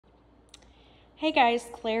Hey guys,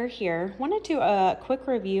 Claire here. Wanted to do a quick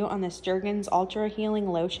review on this Jergens Ultra Healing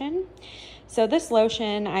Lotion. So this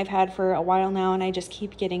lotion I've had for a while now and I just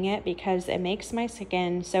keep getting it because it makes my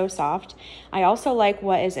skin so soft. I also like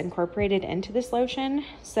what is incorporated into this lotion.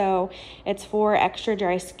 So it's for extra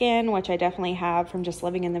dry skin, which I definitely have from just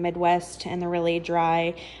living in the Midwest and the really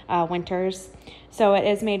dry winters. So it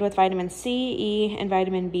is made with vitamin C, E, and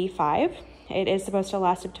vitamin B5. It is supposed to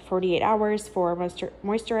last up to 48 hours for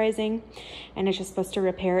moisturizing, and it's just supposed to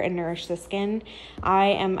repair and nourish the skin. I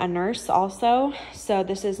am a nurse also, so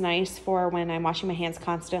this is nice for when I'm washing my hands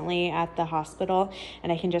constantly at the hospital,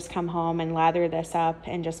 and I can just come home and lather this up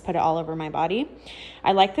and just put it all over my body.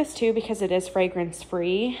 I like this too because it is fragrance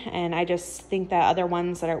free, and I just think that other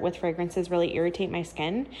ones that are with fragrances really irritate my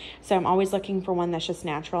skin, so I'm always looking for one that's just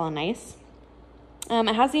natural and nice.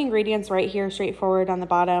 It has the ingredients right here, straightforward on the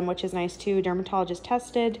bottom, which is nice too. Dermatologist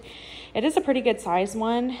tested. It is a pretty good size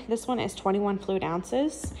one. This one is 21 fluid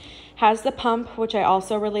ounces. Has the pump, which I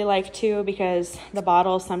also really like too, because the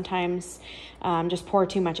bottles sometimes just pour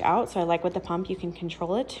too much out. So I like with the pump, you can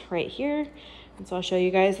control it right here. And so I'll show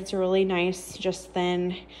you guys. It's a really nice, just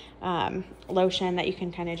thin lotion that you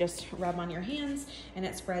can kind of just rub on your hands, and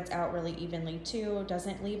it spreads out really evenly too.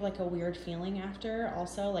 Doesn't leave like a weird feeling after,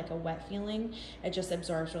 also like a wet feeling. It just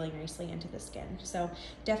absorbs really nicely into the skin. So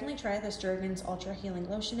definitely try this Jergens Ultra Healing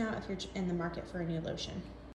Lotion out if you're in the market for a new lotion.